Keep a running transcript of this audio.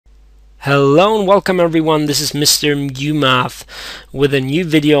Hello and welcome everyone, this is Mr. Math with a new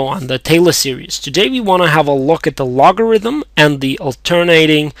video on the Taylor series. Today we want to have a look at the logarithm and the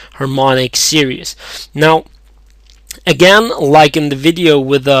alternating harmonic series. Now again, like in the video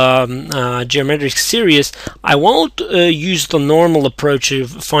with the geometric series, I won't use the normal approach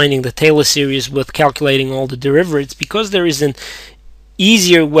of finding the Taylor series with calculating all the derivatives, because there is an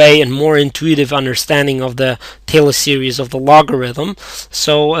easier way and more intuitive understanding of the Taylor series of the logarithm.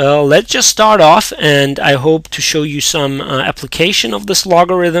 So let's just start off, and I hope to show you some application of this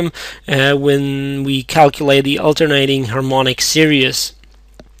logarithm when we calculate the alternating harmonic series.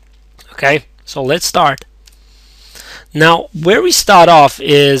 Okay, so let's start. Now, where we start off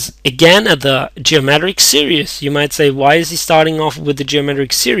is again at the geometric series. You might say, why is he starting off with the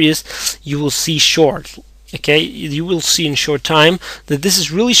geometric series? You will see shortly. Okay, you will see in short time that this is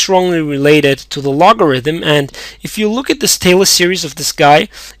really strongly related to the logarithm. And if you look at this Taylor series of this guy,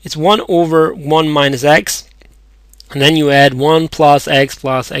 it's 1 over 1 minus x, and then you add 1 plus x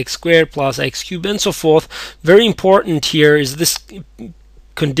squared plus x cubed and so forth. Very important here is this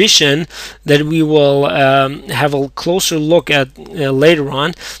condition that we will have a closer look at later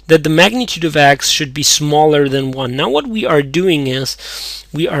on, that the magnitude of x should be smaller than 1. Now what we are doing is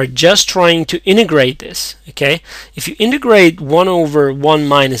we are just trying to integrate this. Okay, if you integrate 1 over 1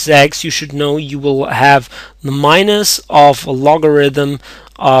 minus x, you should know you will have the minus of a logarithm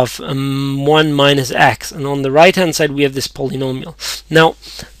of 1 minus x, and on the right hand side we have this polynomial. Now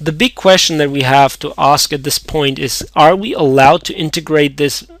the big question that we have to ask at this point is, are we allowed to integrate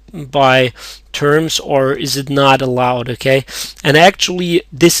this by terms, or is it not allowed? Okay, and actually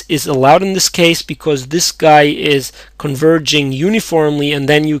this is allowed in this case, because this guy is converging uniformly, and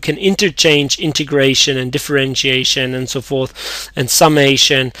then you can interchange integration and differentiation and so forth and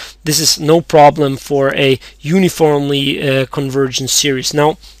summation. This is no problem for a uniformly convergent series.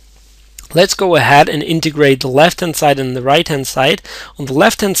 Now let's go ahead and integrate the left hand side and the right hand side. On the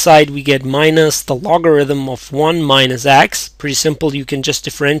left hand side we get minus the logarithm of 1 minus x. Pretty simple, you can just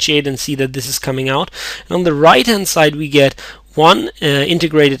differentiate and see that this is coming out. And on the right hand side we get 1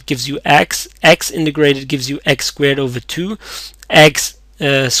 integrated gives you x integrated gives you x squared over 2, x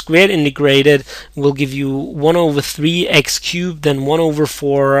squared integrated will give you 1 over 3 x cubed, then 1 over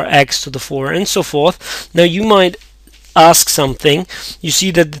 4 x to the 4 and so forth. Now you might ask something. You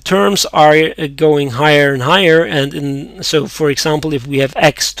see that the terms are going higher and higher, and so for example, if we have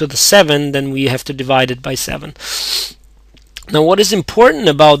x to the 7, then we have to divide it by 7. Now what is important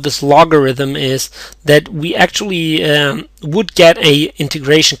about this logarithm is that we actually would get a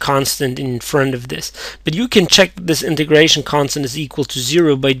integration constant in front of this, but you can check that this integration constant is equal to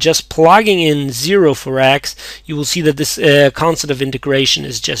 0 by just plugging in 0 for x. You will see that this constant of integration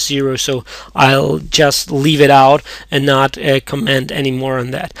is just 0, so I'll just leave it out and not comment any more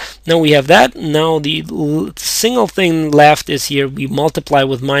on that. Now we have that. Now the single thing left is here we multiply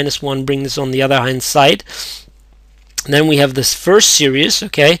with minus 1, bring this on the other hand side. Then we have this first series.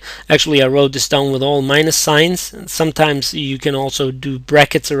 Okay, actually I wrote this down with all minus signs. Sometimes you can also do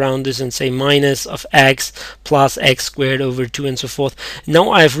brackets around this and say minus of x plus x squared over 2 and so forth. Now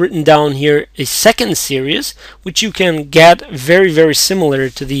I've written down here a second series, which you can get very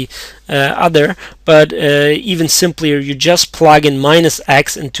similar to the other, but even simpler. You just plug in minus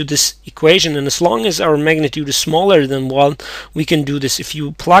x into this equation, and as long as our magnitude is smaller than 1, we can do this. If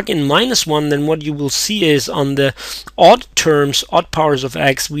you plug in minus 1, then what you will see is on the odd terms, odd powers of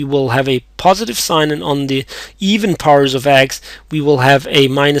x, we will have a positive sign, and on the even powers of x we will have a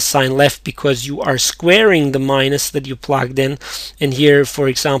minus sign left, because you are squaring the minus that you plugged in. And here, for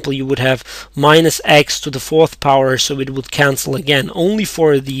example, you would have minus x to the 4th power, so it would cancel again. Only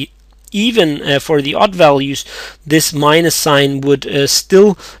for the for the odd values, this minus sign would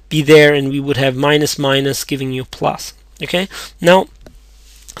still be there, and we would have minus minus giving you plus. Okay, now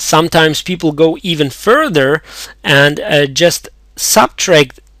sometimes people go even further and just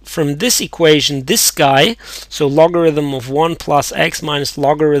subtract from this equation this guy, so logarithm of 1 plus x minus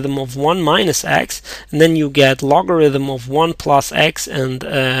logarithm of 1 minus x, and then you get logarithm of 1 plus x and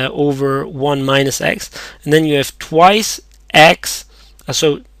over 1 minus x, and then you have twice x,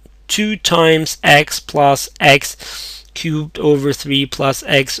 so 2 times x plus x cubed over 3 plus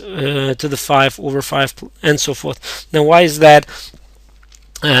x to the 5 over 5 and so forth. Now why is that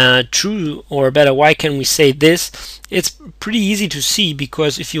true, or better, why can we say this? It's pretty easy to see,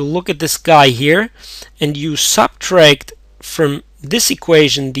 because if you look at this guy here and you subtract from this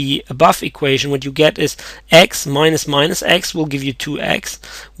equation the above equation, what you get is x minus minus x will give you 2x.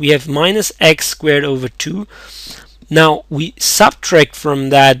 We have minus x squared over 2. Now we subtract from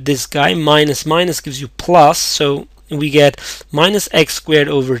that this guy, minus minus gives you plus, so we get minus x squared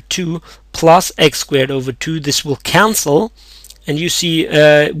over 2 plus x squared over 2. This will cancel, and you see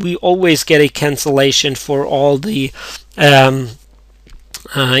we always get a cancellation for all the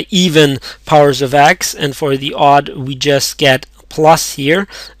even powers of x, and for the odd we just get plus here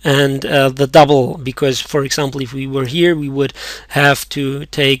and the double, because for example if we were here we would have to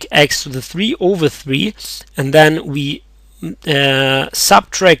take x to the 3 over 3, and then we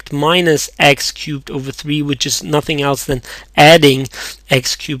subtract minus x cubed over 3, which is nothing else than adding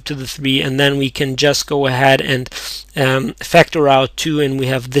x cubed to the 3, and then we can just go ahead and factor out 2, and we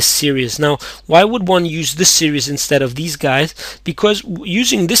have this series. Now why would one use this series instead of these guys? Because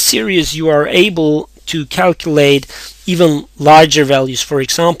using this series you are able to calculate even larger values. For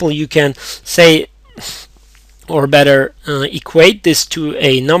example, you can say, or better equate this to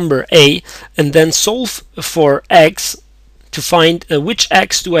a number a, and then solve for x to find which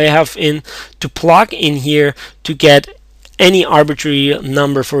x do I have in to plug in here to get any arbitrary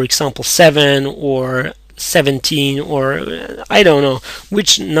number, for example 7 or 17, or I don't know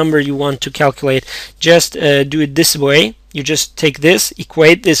which number you want to calculate. Just do it this way. You just take this,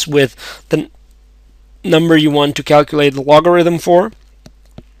 equate this with the number you want to calculate the logarithm for,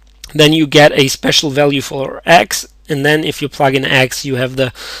 then you get a special value for x, and then if you plug in x you have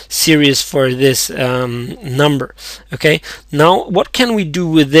the series for this number. Okay, now what can we do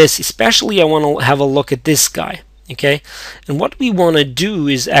with this? Especially I want to have a look at this guy. Okay, and what we want to do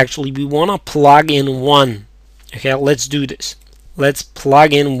is actually we want to plug in 1. Okay, let's do this. Let's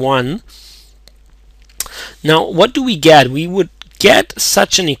plug in 1. Now what do we get? We would get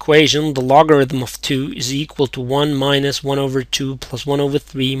such an equation: the logarithm of 2 is equal to 1 minus 1 over 2 plus 1 over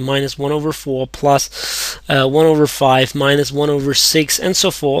 3 minus 1 over 4 plus 1 over 5 minus 1 over 6, and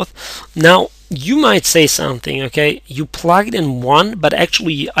so forth. Now you might say something, okay, you plugged in 1, but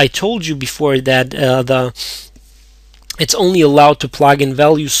actually I told you before that it's only allowed to plug in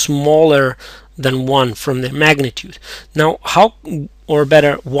values smaller than 1 from their magnitude. Now how, or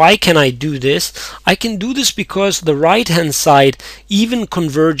better, why can I do this? I can do this because the right hand side even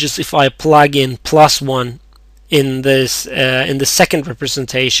converges if I plug in plus 1 in this in the second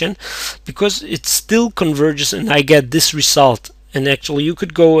representation, because it still converges and I get this result. And actually you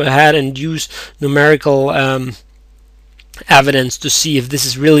could go ahead and use numerical evidence to see if this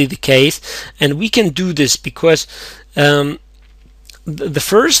is really the case, and we can do this because the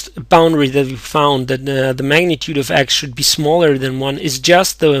first boundary that we found, that the magnitude of x should be smaller than 1, is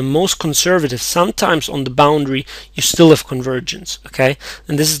just the most conservative. Sometimes on the boundary you still have convergence, okay,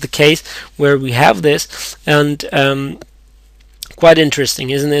 and this is the case where we have this, and quite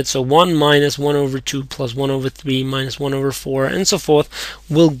interesting, isn't it? So 1 minus 1 over 2 plus 1 over 3 minus 1 over 4 and so forth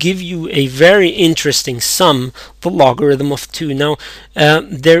will give you a very interesting sum, the logarithm of 2. Now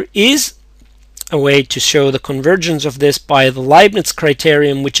there is a way to show the convergence of this by the Leibniz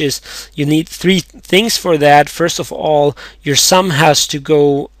criterion, which is you need 3 things for that. First of all, your sum has to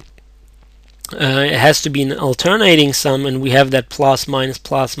go it has to be an alternating sum, and we have that plus minus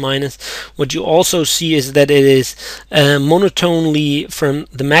plus minus. What you also see is that it is monotonely from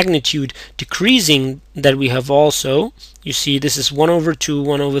the magnitude decreasing that we have also. You see this is 1 over 2,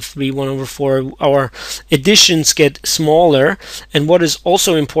 1 over 3, 1 over 4. Our additions get smaller, and what is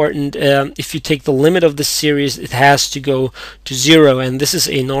also important, if you take the limit of the series, it has to go to 0, and this is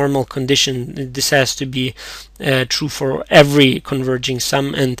a normal condition. This has to be true for every converging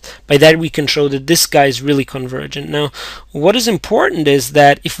sum, and by that we can show that this guy is really convergent. Now what is important is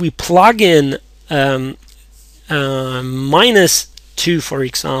that if we plug in minus 2, for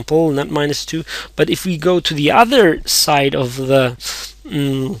example, not minus 2, but if we go to the other side of the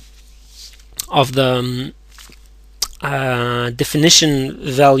definition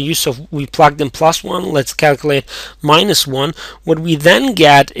value, so we plugged in plus 1, let's calculate minus 1. What we then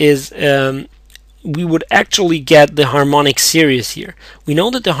get is we would actually get the harmonic series here. We know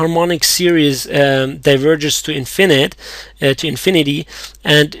that the harmonic series diverges to infinity,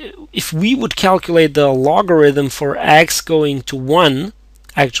 and if we would calculate the logarithm for x going to 1,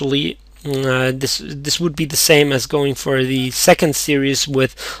 actually this would be the same as going for the second series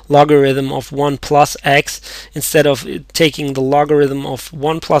with logarithm of 1 plus x. Instead of taking the logarithm of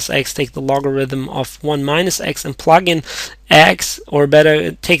 1 plus x, take the logarithm of 1 minus x and plug in x, or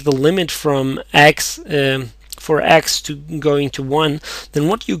better, take the limit from x for x to going to 1, then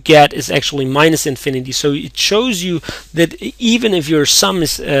what you get is actually minus infinity. So it shows you that even if your sum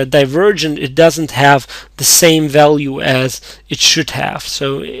is divergent, it doesn't have the same value as it should have.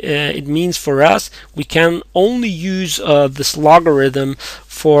 So it means for us we can only use this logarithm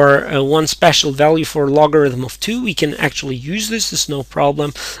for one special value for logarithm of 2, we can actually use this. It's no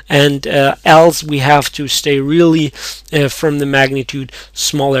problem. And else we have to stay really from the magnitude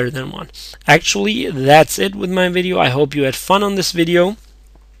smaller than 1. Actually, that's it with my video. I hope you had fun on this video.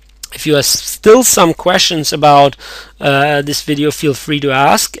 If you have still some questions about this video, feel free to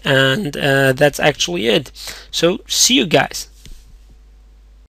ask, and that's actually it. So see you guys.